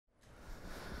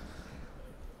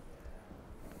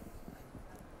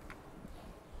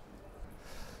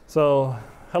So,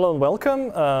 hello and welcome.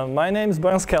 My name is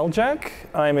Bojan Skaljak.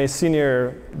 I'm a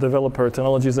senior developer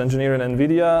technologies engineer in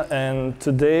NVIDIA, and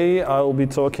today I will be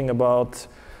talking about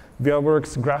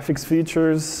VRWorks graphics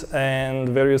features and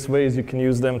various ways you can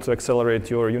use them to accelerate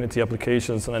your Unity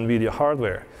applications on NVIDIA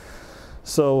hardware.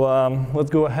 So let's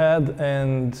go ahead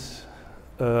and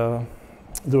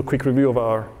do a quick review of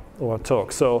our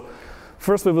talk. So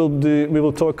first we will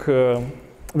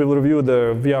review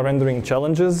the VR rendering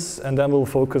challenges, and then we'll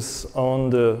focus on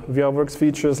the VRWorks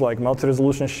features like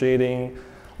multi-resolution shading,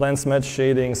 lens match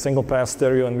shading, single-pass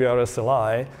stereo, and VR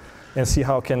SLI, and see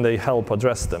how can they help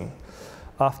address them.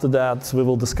 After that, we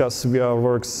will discuss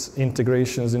VRWorks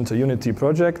integrations into Unity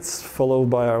projects, followed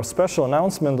by our special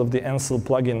announcement of the Ansel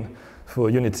plugin for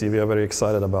Unity. We are very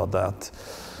excited about that.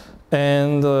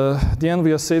 And at the end,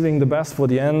 we are saving the best for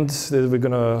the end. We're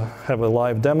going to have a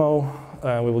live demo.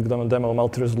 We will demo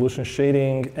multi-resolution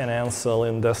shading and Ansel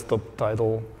in desktop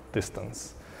title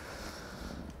distance.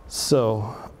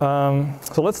 So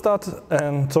let's start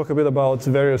and talk a bit about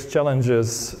various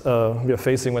challenges we are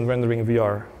facing when rendering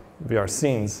VR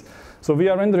scenes. So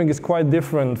VR rendering is quite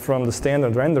different from the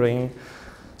standard rendering.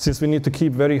 Since we need to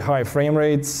keep very high frame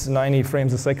rates, 90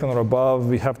 frames a second or above,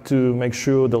 we have to make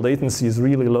sure the latency is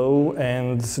really low,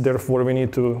 and therefore we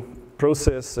need to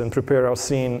process and prepare our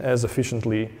scene as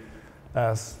efficiently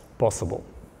as possible.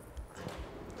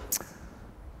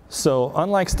 So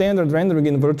unlike standard rendering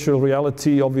in virtual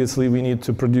reality, obviously we need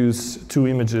to produce two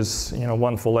images,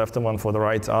 one for left and one for the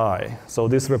right eye. So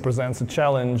this represents a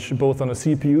challenge both on the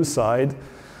CPU side,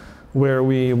 where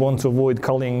we want to avoid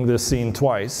culling the scene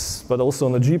twice, but also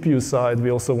on the GPU side, we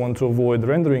also want to avoid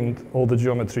rendering all the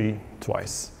geometry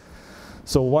twice.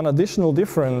 So one additional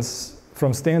difference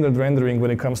from standard rendering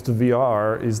when it comes to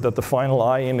VR is that the final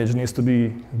eye image needs to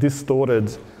be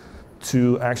distorted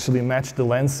to actually match the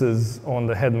lenses on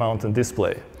the head-mounted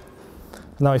display.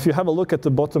 Now, if you have a look at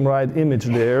the bottom right image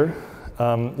there,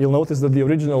 you'll notice that the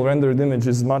original rendered image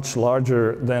is much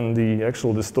larger than the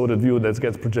actual distorted view that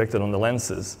gets projected on the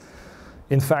lenses.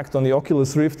 In fact, on the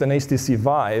Oculus Rift and HTC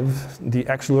Vive, the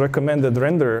actual recommended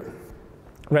render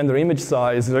image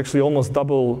size is actually almost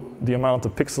double the amount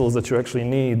of pixels that you actually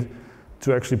need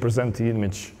to actually present the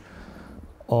image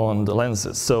on the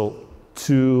lenses. So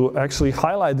to actually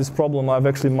highlight this problem, I've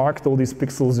actually marked all these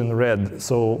pixels in red.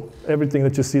 So everything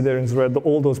that you see there in red,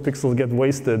 all those pixels get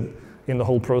wasted in the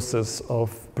whole process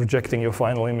of projecting your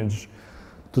final image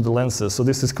to the lenses. So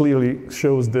this clearly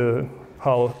shows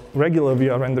how regular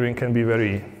VR rendering can be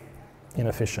very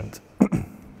inefficient.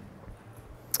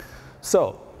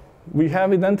 So we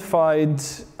have identified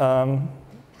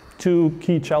two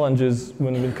key challenges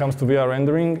when it comes to VR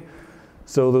rendering.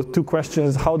 So the two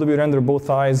questions: how do we render both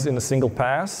eyes in a single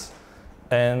pass?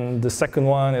 And the second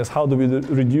one is, how do we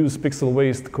reduce pixel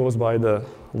waste caused by the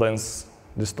lens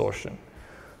distortion?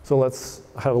 So let's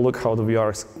have a look how the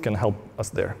VR can help us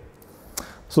there.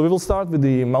 So we will start with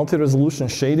the multi-resolution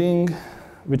shading,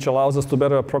 which allows us to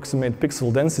better approximate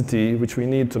pixel density, which we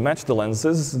need to match the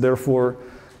lenses. Therefore,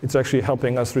 it's actually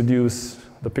helping us reduce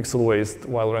the pixel waste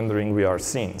while rendering VR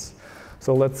scenes.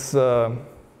 So let's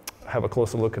have a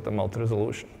closer look at the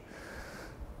multi-resolution.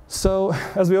 So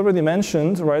as we already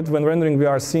mentioned, right, when rendering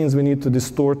VR scenes, we need to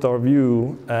distort our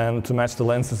view and to match the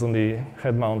lenses on the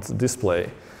head-mounted display.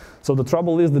 So the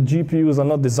trouble is that GPUs are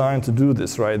not designed to do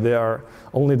this, right? They are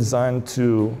only designed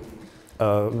to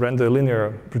render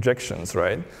linear projections,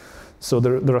 right? So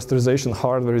the rasterization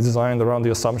hardware is designed around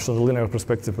the assumption of linear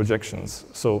perspective projections.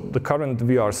 So the current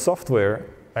VR software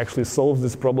actually solves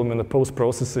this problem in the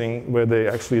post-processing, where they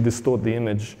actually distort the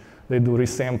image. They do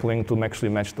resampling to actually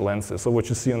match the lenses. So what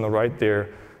you see on the right there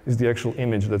is the actual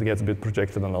image that gets a bit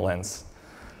projected on the lens.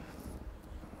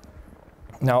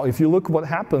 Now, if you look what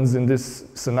happens in this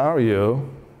scenario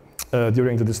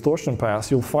during the distortion pass,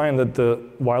 you'll find that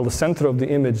while the center of the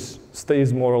image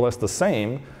stays more or less the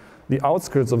same, the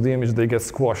outskirts of the image, they get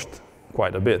squashed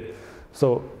quite a bit.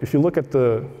 So if you look at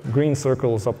the green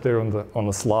circles up there on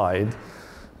the slide,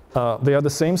 they are the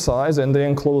same size, and they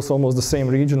enclose almost the same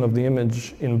region of the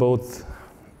image in both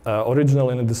original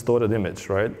and a distorted image,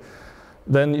 right?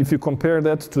 Then if you compare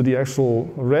that to the actual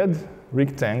red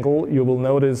rectangle, you will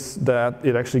notice that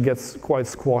it actually gets quite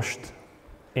squashed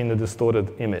in the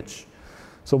distorted image.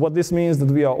 So what this means is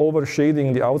that we are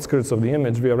overshading the outskirts of the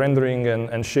image. We are rendering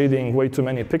and shading way too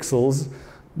many pixels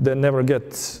that never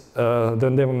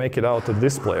make it out to the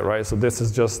display, right? So this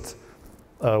is just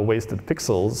wasted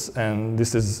pixels, and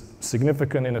this is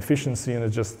significant inefficiency, and it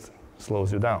just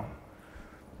slows you down.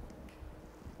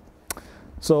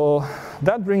 So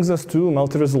that brings us to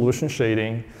multi-resolution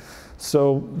shading.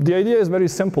 So the idea is very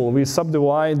simple. We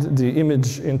subdivide the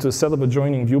image into a set of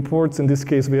adjoining viewports. In this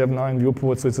case, we have 9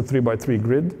 viewports, so it's a 3x3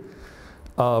 grid.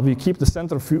 We keep the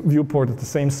center viewport at the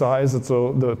same size,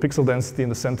 so the pixel density in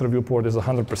the center viewport is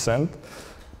 100%.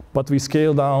 But we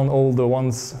scale down all the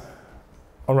ones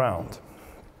around.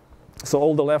 So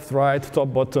all the left, right,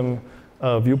 top, bottom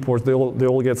viewports, they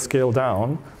all get scaled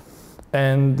down.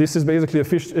 And this is basically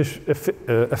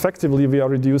effectively, we are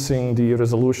reducing the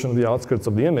resolution of the outskirts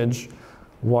of the image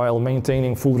while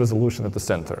maintaining full resolution at the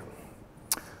center.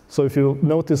 So if you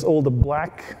notice all the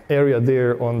black area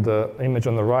there on the image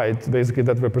on the right, basically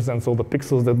that represents all the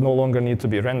pixels that no longer need to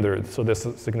be rendered. So there's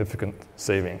a significant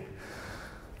saving.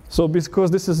 So because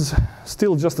this is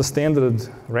still just a standard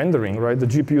rendering, right? The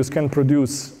GPUs can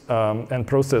produce and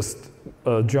process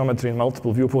geometry in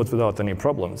multiple viewports without any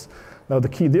problems. Now the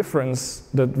key difference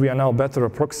that we are now better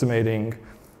approximating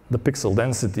the pixel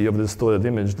density of the distorted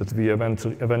image that we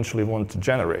eventually want to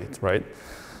generate, right?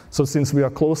 So since we are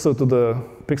closer to the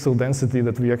pixel density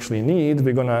that we actually need,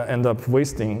 we're gonna end up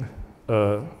wasting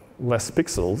less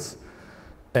pixels.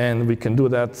 And we can do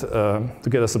that to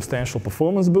get a substantial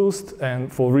performance boost and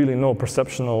for really no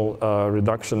perceptual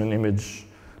reduction in image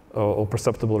or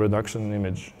perceptible reduction in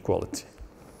image quality.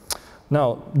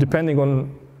 Now, depending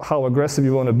on how aggressive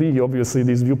you want to be, obviously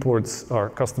these viewports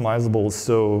are customizable,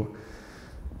 so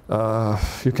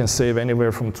you can save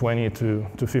anywhere from 20 to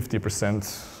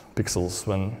 50% pixels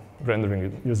when rendering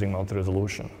it using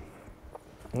multi-resolution.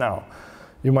 Now,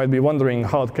 you might be wondering,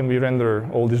 how can we render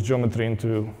all this geometry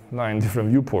into 9 different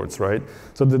viewports, right?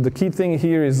 So the key thing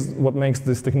here is what makes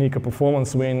this technique a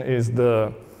performance win is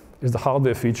the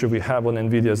hardware feature we have on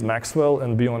NVIDIA's Maxwell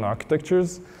and beyond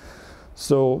architectures.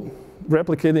 So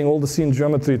replicating all the scene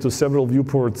geometry to several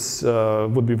viewports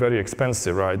would be very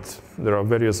expensive, right? There are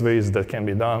various ways that can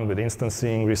be done with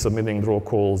instancing, resubmitting draw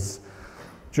calls,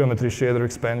 geometry shader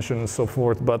expansion, and so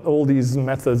forth. But all these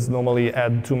methods normally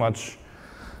add too much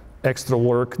extra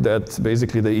work that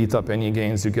basically they eat up any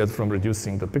gains you get from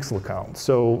reducing the pixel count.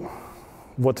 So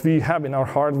what we have in our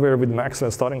hardware with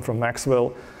Maxwell, starting from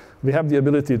Maxwell, we have the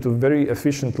ability to very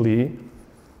efficiently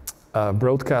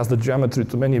broadcast the geometry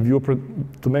to many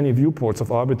viewports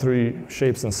of arbitrary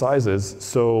shapes and sizes.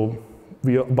 So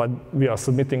but we are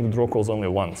submitting the draw calls only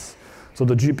once. So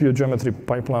the GPU geometry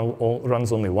pipeline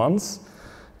runs only once,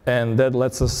 and that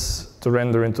lets us to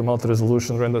render into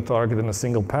multi-resolution render target in a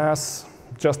single pass,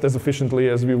 just as efficiently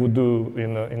as we would do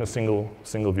in a single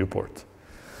viewport.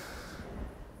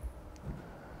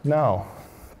 Now,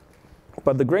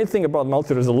 but the great thing about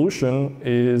multi-resolution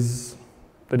is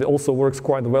that it also works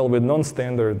quite well with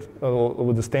non-VR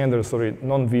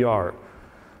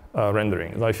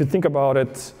rendering. Now, if you think about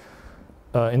it,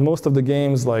 in most of the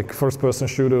games, like first-person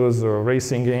shooters or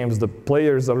racing games, the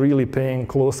players are really paying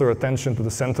closer attention to the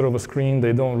center of a screen.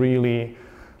 They don't really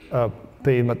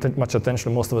pay much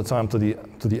attention most of the time to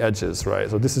the edges, right?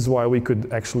 So this is why we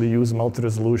could actually use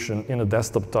multi-resolution in the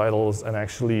desktop titles and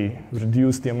actually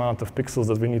reduce the amount of pixels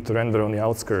that we need to render on the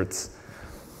outskirts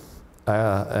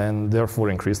and therefore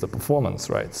increase the performance,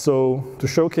 right? So to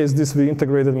showcase this, we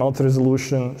integrated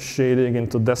multi-resolution shading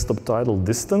into desktop title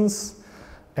distance,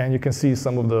 and you can see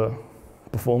some of the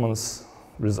performance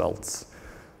results.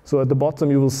 So at the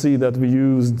bottom, you will see that we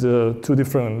used 2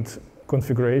 different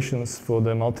configurations for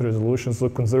the multi-resolution, so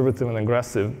conservative and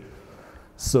aggressive.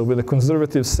 So with a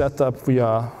conservative setup, we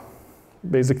are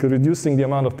basically reducing the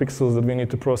amount of pixels that we need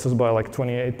to process by like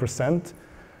 28%.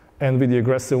 And with the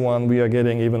aggressive one, we are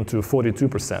getting even to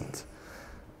 42%.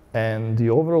 And the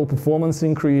overall performance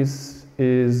increase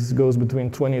goes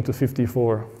between 20 to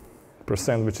 54%,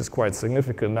 which is quite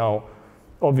significant. Now,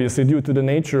 obviously, due to the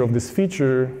nature of this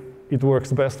feature, it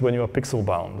works best when you are pixel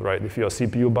bound, right? If you're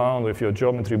CPU bound or if you're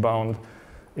geometry bound,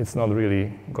 it's not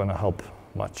really going to help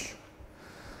much.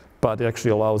 But it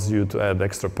actually allows you to add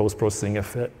extra post-processing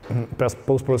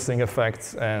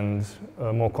effects and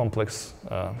more complex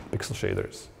pixel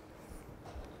shaders.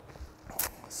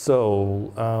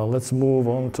 So let's move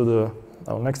on to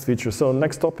our next feature. So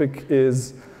next topic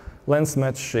is lens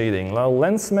match shading. Now,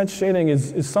 lens match shading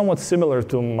is somewhat similar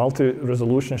to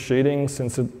multi-resolution shading,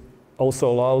 since it also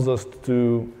allows us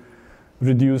to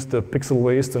reduce the pixel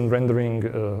waste and rendering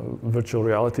virtual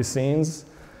reality scenes.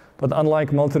 But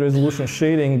unlike multi-resolution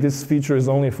shading, this feature is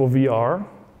only for VR,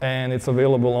 and it's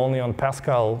available only on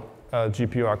Pascal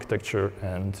GPU architecture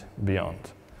and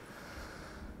beyond.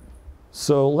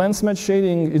 So lens match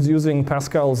shading is using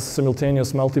Pascal's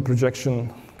simultaneous multi-projection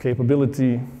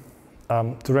capability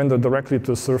to render directly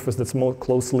to a surface that's more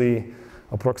closely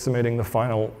approximating the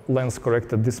final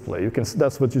lens-corrected display.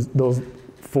 That's what those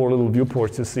 4 little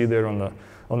viewports you see there on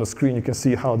on the screen, you can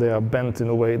see how they are bent in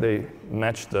a way they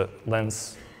match the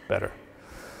lens better.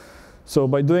 So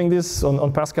by doing this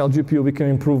on Pascal GPU, we can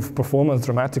improve performance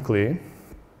dramatically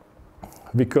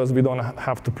because we don't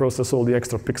have to process all the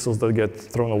extra pixels that get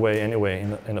thrown away anyway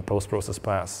in a post-process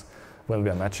pass when we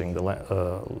are matching the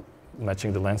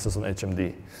lenses on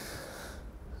HMD.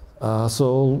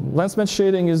 So lens match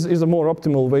shading is a more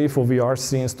optimal way for VR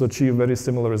scenes to achieve very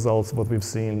similar results to what we've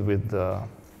seen with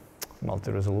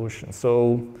multi-resolution.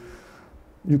 So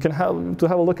you can have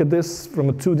a look at this from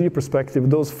a 2D perspective.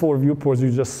 Those 4 viewports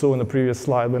you just saw in the previous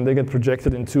slide, when they get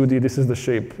projected in 2D, this is the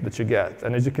shape that you get.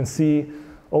 And as you can see,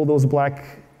 all those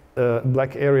black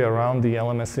area around the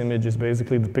LMS image is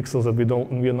basically the pixels that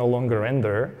we no longer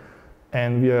render.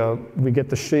 And we get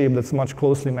the shape that's much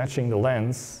closely matching the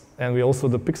lens. And the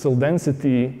pixel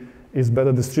density is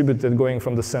better distributed going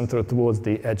from the center towards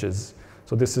the edges.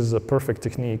 So this is a perfect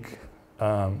technique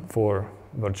for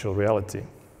virtual reality.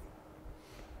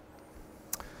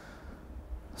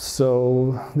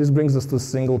 So this brings us to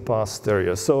single pass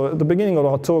stereo. So at the beginning of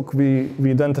our talk, we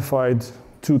identified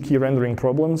 2 key rendering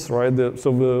problems, right?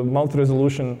 So the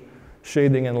multi-resolution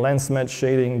shading and lens match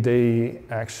shading, they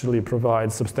actually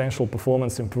provide substantial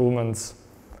performance improvements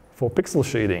for pixel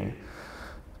shading.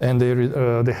 And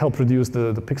they help reduce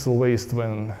the pixel waste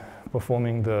when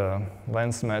performing the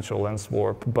lens match or lens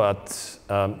warp. But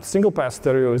single pass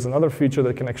stereo is another feature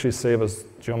that can actually save us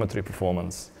geometry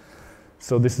performance.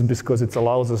 So this is because it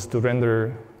allows us to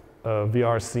render a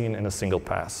VR scene in a single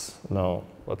pass. Now,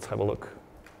 let's have a look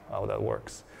how that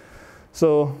works.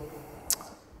 So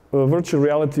virtual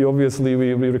reality, obviously, we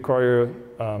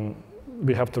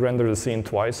have to render the scene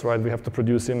twice, right? We have to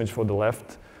produce image for the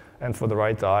left and for the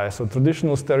right eye. So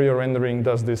traditional stereo rendering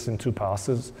does this in 2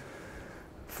 passes.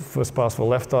 First pass for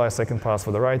left eye, second pass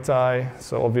for the right eye.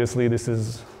 So obviously, this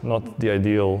is not the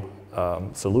ideal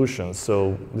solution.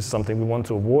 So this is something we want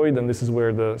to avoid, and this is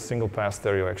where the single pass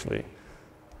stereo actually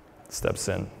steps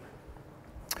in.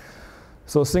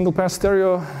 So single pass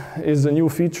stereo is a new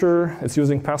feature. It's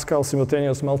using Pascal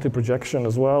simultaneous multi-projection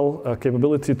as well, a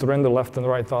capability to render left and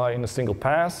right eye in a single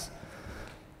pass.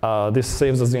 This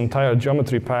saves us the entire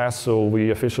geometry pass, so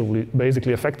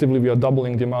effectively, we are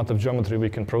doubling the amount of geometry we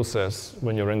can process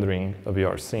when you're rendering a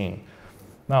VR scene.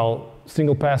 Now,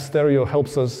 single pass stereo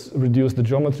helps us reduce the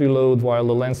geometry load, while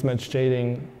the lens match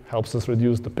shading helps us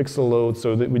reduce the pixel load,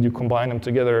 so that when you combine them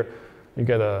together, you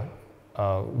get a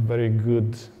very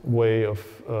good way of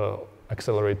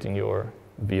accelerating your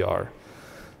VR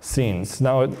scenes.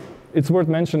 Now, it's worth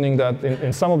mentioning that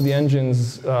in some of the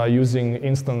engines using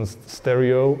instance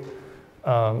stereo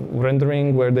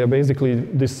rendering, where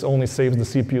this only saves the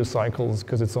CPU cycles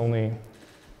because it's only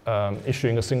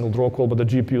issuing a single draw call, but the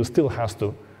GPU still has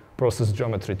to process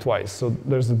geometry twice. So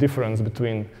there's a difference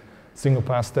between single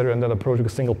pass stereo and that approach,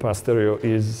 because single pass stereo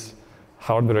is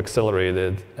hardware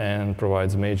accelerated and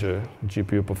provides major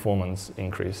GPU performance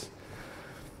increase.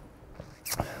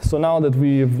 So now that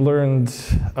we've learned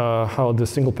how the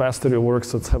single pass stereo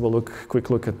works, let's have a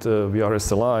quick look at VR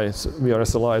SLI. So VR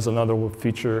SLI is another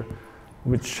feature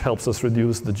which helps us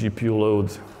reduce the GPU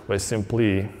load by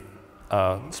simply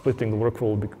splitting the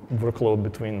workload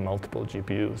between multiple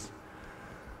GPUs.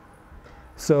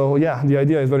 So yeah, the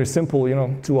idea is very simple.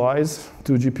 2 eyes,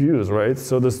 2 GPUs, right?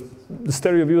 So the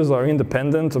stereo views are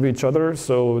independent of each other.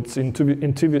 So it's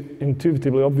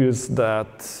intuitively obvious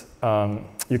that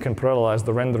you can parallelize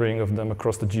the rendering of them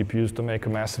across the GPUs to make a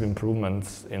massive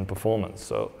improvement in performance.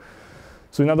 So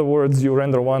in other words, you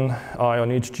render 1 eye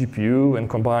on each GPU and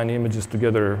combine images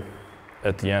together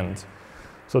at the end.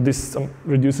 So this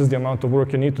reduces the amount of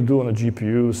work you need to do on a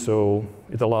GPU, so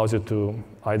it allows you to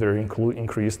either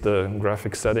increase the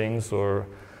graphic settings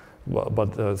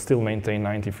but still maintain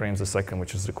 90 frames a second,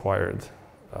 which is required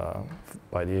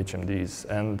by the HMDs,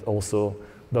 and also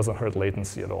doesn't hurt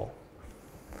latency at all.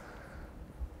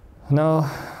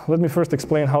 Now, let me first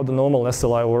explain how the normal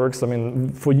SLI works. I mean,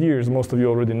 for years, most of you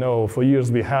already know, for years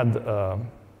we had the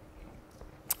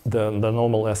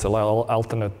normal SLI,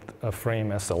 alternate frame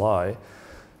SLI,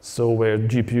 so where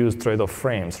GPUs trade off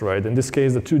frames, right? In this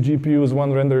case, the 2 GPUs,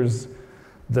 one renders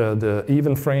the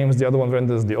even frames, the other one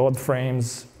renders the odd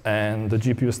frames, and the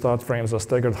GPU start frames are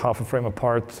staggered half a frame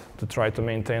apart to try to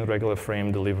maintain regular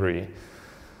frame delivery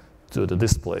to the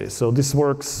display. So this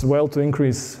works well to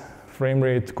increase frame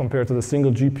rate compared to the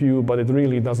single GPU, but it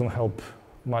really doesn't help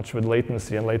much with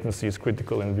latency, and latency is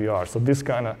critical in VR. So this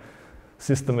kind of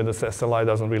system with this SLI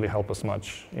doesn't really help us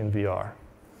much in VR.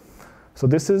 So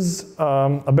this is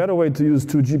a better way to use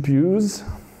 2 GPUs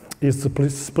is to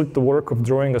split the work of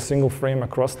drawing a single frame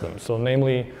across them. So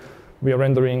namely, we are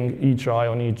rendering each eye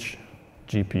on each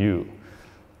GPU.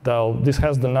 Now, this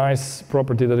has the nice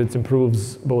property that it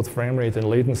improves both frame rate and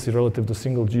latency relative to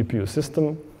single GPU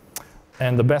system.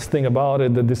 And the best thing about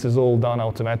it, that this is all done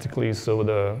automatically, so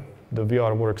the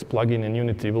VRWorks plugin in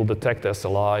Unity will detect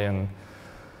SLI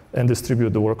and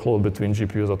distribute the workload between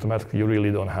GPUs automatically. You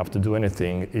really don't have to do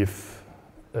anything if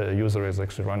a user is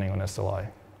actually running on SLI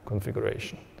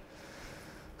configuration.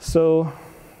 So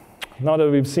now that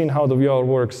we've seen how the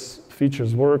VRWorks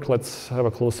features work, let's have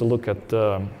a closer look at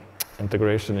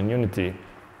integration in Unity.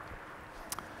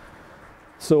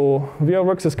 So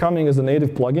VRWorks is coming as a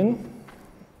native plugin.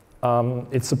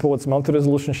 It supports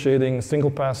multi-resolution shading,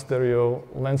 single-pass stereo,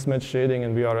 lens match shading,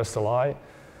 and VR SLI.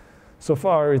 So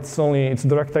far, it's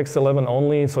DirectX 11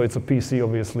 only, so it's a PC,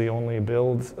 obviously, only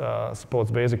build.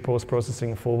 Supports basic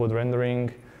post-processing, forward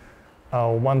rendering.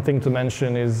 One thing to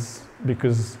mention is,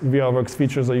 because VRWorks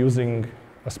features are using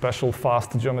a special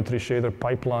fast geometry shader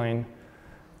pipeline,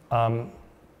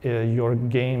 your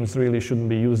games really shouldn't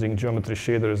be using geometry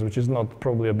shaders, which is not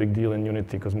probably a big deal in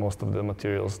Unity, because most of the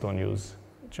materials don't use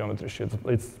geometry shaders.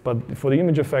 But for the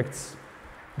image effects,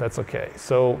 that's OK.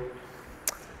 So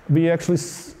we actually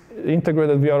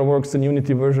integrated VRWorks in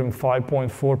Unity version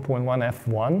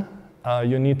 5.4.1 F1.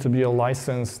 You need to be a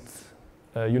licensed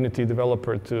Unity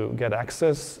developer to get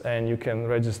access, and you can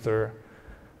register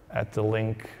at the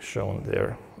link shown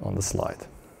there on the slide.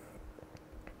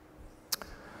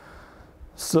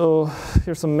 So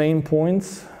here's some main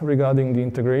points regarding the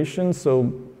integration.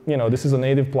 So this is a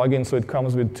native plugin, so it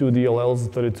comes with two DLLs,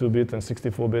 32-bit and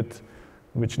 64-bit,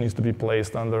 which needs to be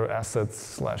placed under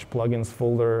assets/plugins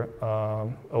folder.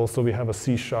 Also, we have a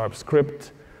C#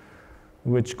 script,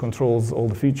 which controls all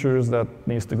the features that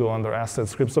needs to go under asset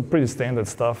script. So pretty standard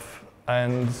stuff.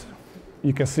 And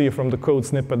you can see from the code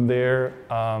snippet there,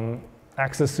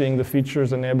 accessing the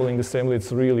features, enabling the assembly,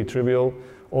 it's really trivial.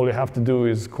 All you have to do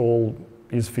is call,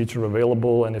 is feature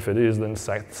available? And if it is, then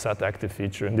set active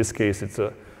feature. In this case, it's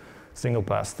a single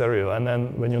pass stereo. And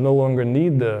then when you no longer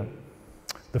need the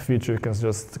feature, you can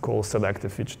just call set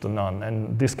active feature to none.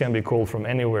 And this can be called from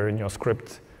anywhere in your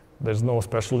script. There's no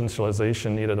special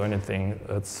initialization needed or anything.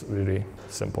 It's really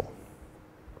simple.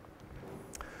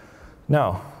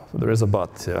 Now, there is a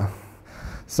but, yeah.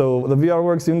 So the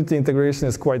VRWorks Unity integration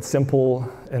is quite simple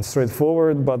and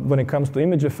straightforward, but when it comes to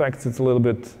image effects, it's a little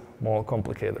bit more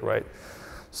complicated, right?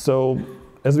 So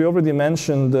as we already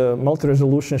mentioned, the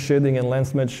multi-resolution shading and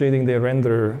lens match shading, they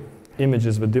render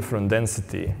images with different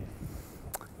density.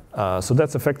 So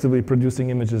that's effectively producing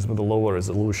images with a lower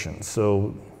resolution.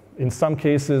 So in some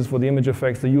cases, for the image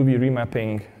effects, the UV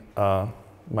remapping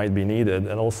might be needed.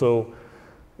 And also,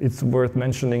 it's worth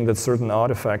mentioning that certain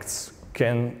artifacts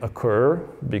can occur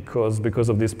because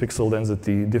of these pixel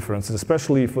density differences,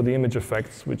 especially for the image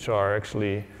effects, which are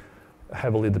actually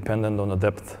heavily dependent on the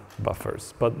depth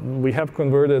buffers. But we have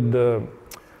converted the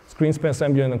screen space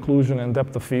ambient occlusion and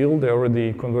depth of field. They're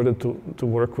already converted to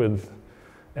work with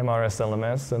MRS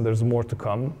LMS, and there's more to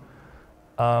come.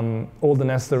 All the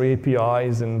necessary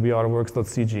APIs in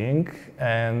VRWorks.cg Inc.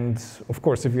 And of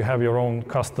course, if you have your own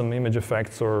custom image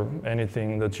effects or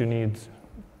anything that you need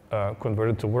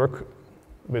converted to work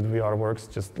with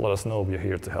VRWorks, just let us know. We're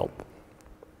here to help.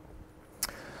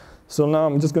 So now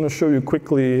I'm just going to show you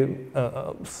quickly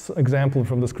an example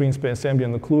from the screen space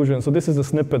ambient occlusion. So this is a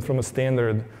snippet from a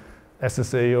standard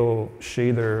SSAO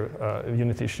shader,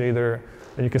 Unity shader.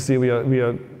 And you can see we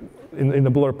are in the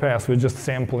blur pass, we're just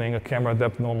sampling a camera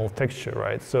depth normal texture,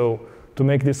 right? So to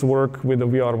make this work with the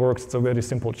VRWorks, it's a very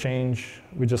simple change.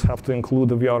 We just have to include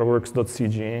the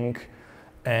VRWorks.cg Inc.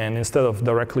 And instead of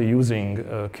directly using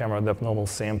a camera depth normal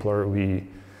sampler, we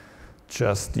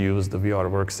just use the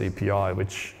VRWorks API,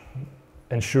 which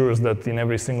ensures that in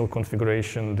every single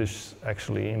configuration, this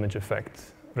actually image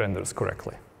effect renders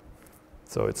correctly.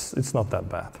 So it's not that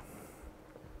bad.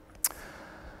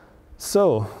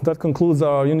 So that concludes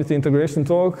our Unity integration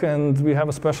talk, and we have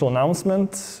a special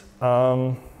announcement.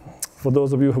 For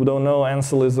those of you who don't know,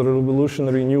 Ansel is a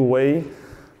revolutionary new way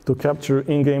to capture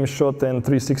in-game shot and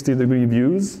 360-degree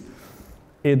views.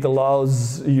 It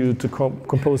allows you to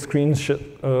compose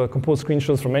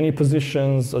screenshots from any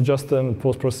positions, adjust them,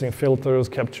 post-processing filters,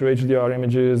 capture HDR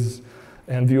images,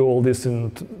 and view all this in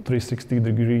 360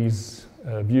 degrees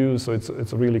view. So it's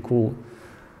a really cool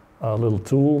little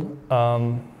tool.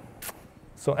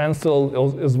 So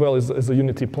Ansel as well is a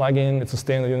Unity plugin. It's a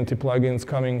standard Unity plugin. It's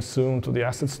coming soon to the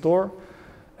asset store.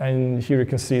 And here you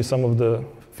can see some of the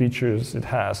features it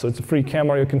has. So it's a free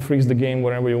camera. You can freeze the game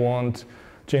wherever you want,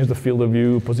 change the field of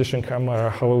view, position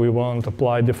camera however you want,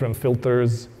 apply different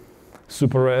filters,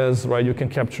 super res, right? You can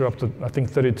capture up to, I think,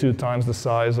 32 times the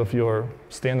size of your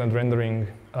standard rendering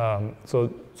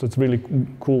So it's really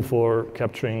cool for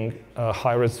capturing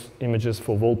high-res images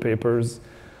for wallpapers.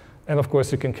 And of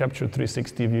course, you can capture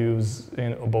 360 views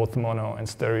in both mono and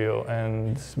stereo.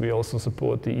 And we also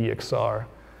support the EXR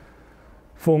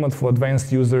format for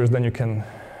advanced users. Then you can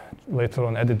later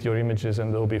on edit your images,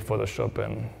 and there'll be Photoshop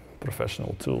and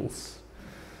professional tools.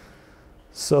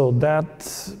 So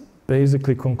that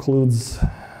basically concludes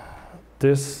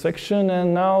this section,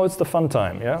 and now it's the fun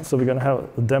time, yeah? So we're gonna have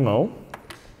a demo.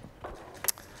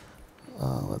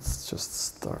 Let's just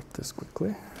start this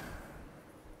quickly.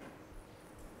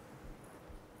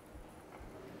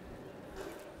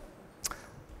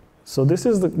 So this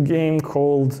is the game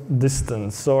called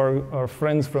Distance. So our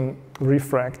friends from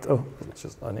Refract,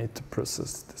 I need to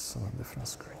process this on a different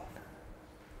screen.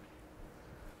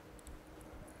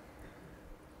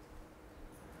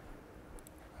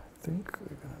 I think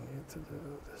we're gonna need to do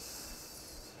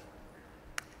this.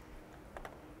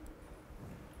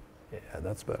 Yeah,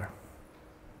 that's better.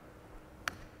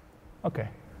 Okay.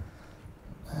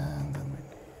 And then we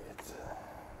need,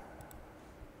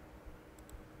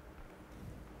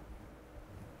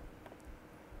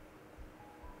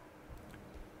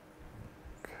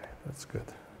 okay, that's good.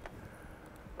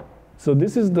 So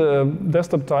this is the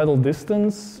desktop title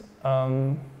Distance.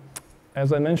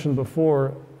 As I mentioned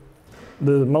before,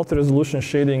 the multi-resolution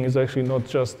shading is actually not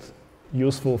just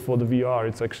useful for the VR,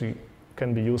 it's actually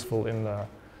can be useful in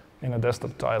a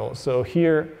desktop title. So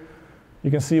here you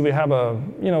can see we have a,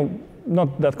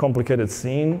 not that complicated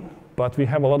scene, but we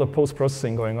have a lot of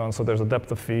post-processing going on. So there's a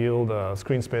depth of field,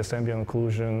 screen space ambient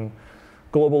occlusion,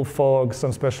 global fog,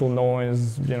 some special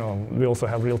noise. We also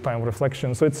have real-time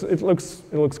reflection. So it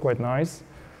looks quite nice.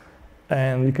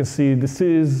 And you can see this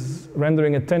is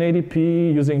rendering at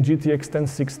 1080p using GTX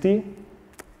 1060.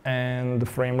 And the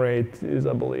frame rate is,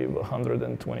 I believe,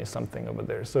 120 something over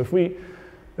there. So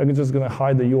I'm just gonna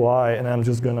hide the UI, and I'm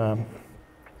just gonna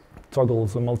toggle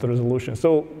some multi-resolution.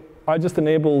 So I just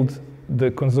enabled the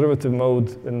conservative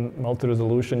mode in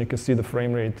multi-resolution. You can see the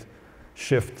frame rate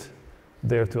shift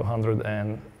there to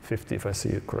 150, if I see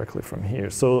it correctly from here.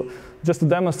 So just to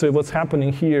demonstrate what's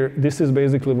happening here, this is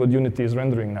basically what Unity is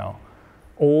rendering now.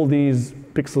 All these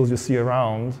pixels you see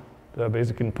around, they're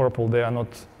basically in purple, they are not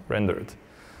rendered.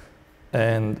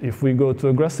 And if we go to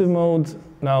aggressive mode,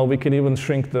 now we can even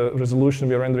shrink the resolution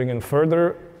we are rendering in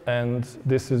further. And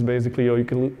this is basically, you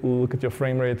can look at your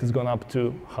frame rate, it's gone up to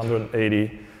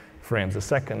 180 frames a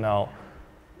second. Now,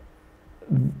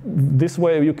 this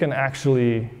way you can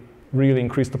actually really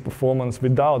increase the performance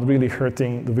without really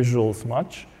hurting the visuals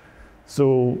much.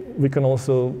 So we can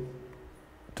also,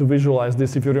 to visualize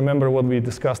this, if you remember what we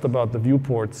discussed about the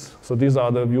viewports. So these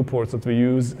are the viewports that we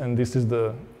use, and these are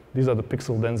the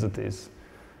pixel densities.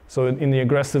 So in the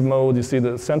aggressive mode, you see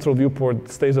the central viewport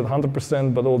stays at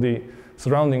 100%, but all the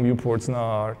surrounding viewports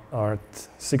now are at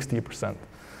 60%.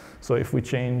 So if we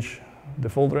change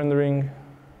default rendering,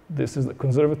 this is the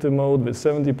conservative mode with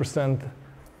 70%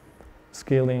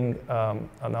 scaling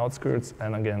on outskirts,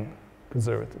 and again,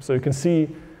 conservative. So you can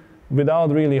see,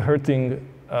 without really hurting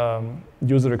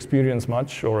user experience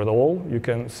much or at all, you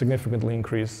can significantly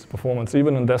increase performance,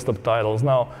 even in desktop titles.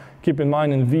 Now, keep in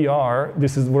mind in VR,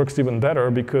 this works even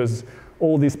better because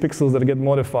all these pixels that get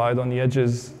modified on the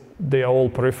edges, they are all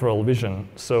peripheral vision.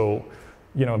 So,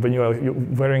 when you're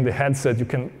wearing the headset, you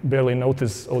can barely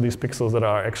notice all these pixels that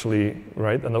are actually,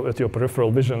 right? And at your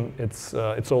peripheral vision, it's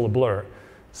all a blur.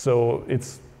 So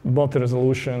it's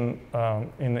multi-resolution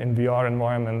in VR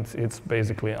environment, it's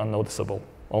basically unnoticeable,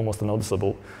 almost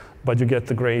unnoticeable. But you get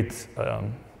the great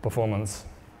performance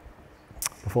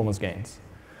gains.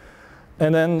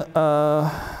 And then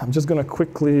I'm just going to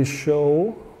quickly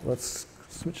show, let's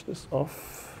switch this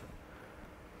off.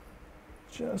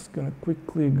 Just going to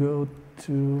quickly go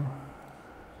to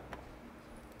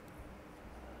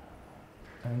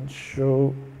and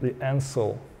show the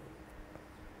Ansel.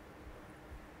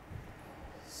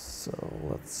 So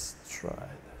let's try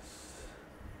this.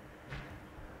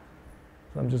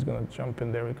 So I'm just going to jump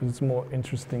in there because it's a more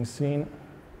interesting scene.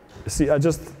 See, I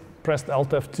just pressed Alt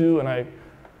F2 and I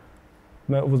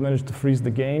was managed to freeze the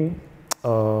game.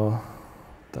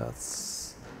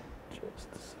 That's just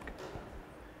a second.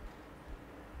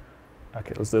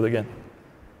 Okay, let's do it again.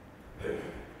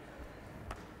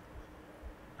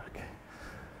 Okay.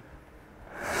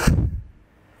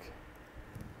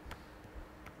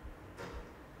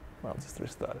 I'll just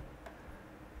restart it.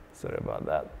 Sorry about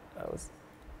that. That was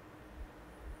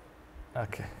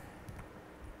okay.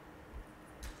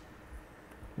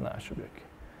 No, it should be okay.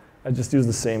 I just use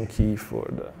the same key for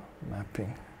the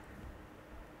mapping.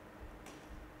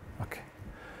 Okay.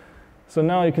 So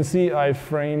now you can see I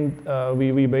framed,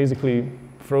 we basically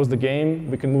froze the game.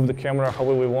 We can move the camera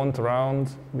however we want around.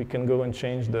 We can go and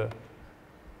change the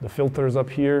filters up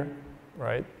here,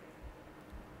 right?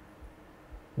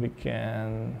 We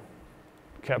can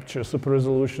capture super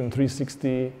resolution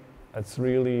 360. That's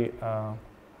really,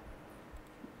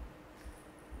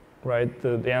 right?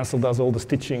 The Ansel does all the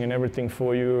stitching and everything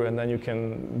for you, and then you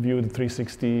can view the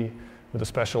 360 with the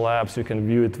special apps. You can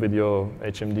view it with your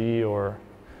HMD, or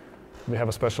we have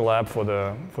a special app for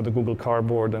the Google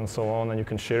Cardboard and so on, and you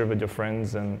can share it with your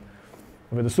friends. And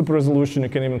with the super resolution, you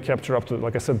can even capture up to,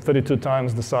 like I said, 32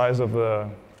 times the size of the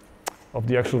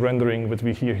actual rendering that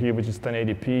we hear here, which is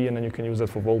 1080p, and then you can use that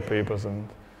for wallpapers and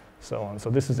so on. So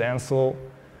this is Ansel.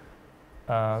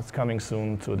 It's coming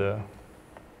soon to the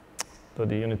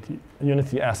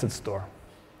Unity Asset Store.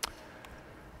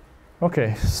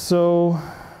 Okay, so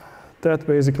that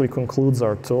basically concludes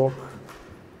our talk.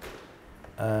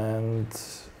 And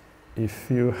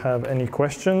if you have any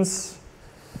questions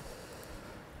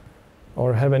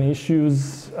or have any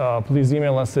issues, please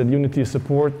email us at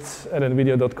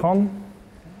unitysupport@nvidia.com.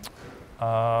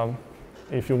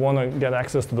 If you want to get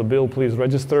access to the bill, please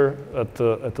register at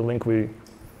the link we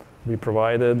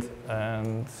provided,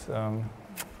 and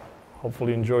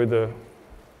hopefully enjoy the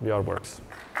VRWorks.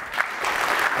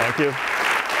 Thank you.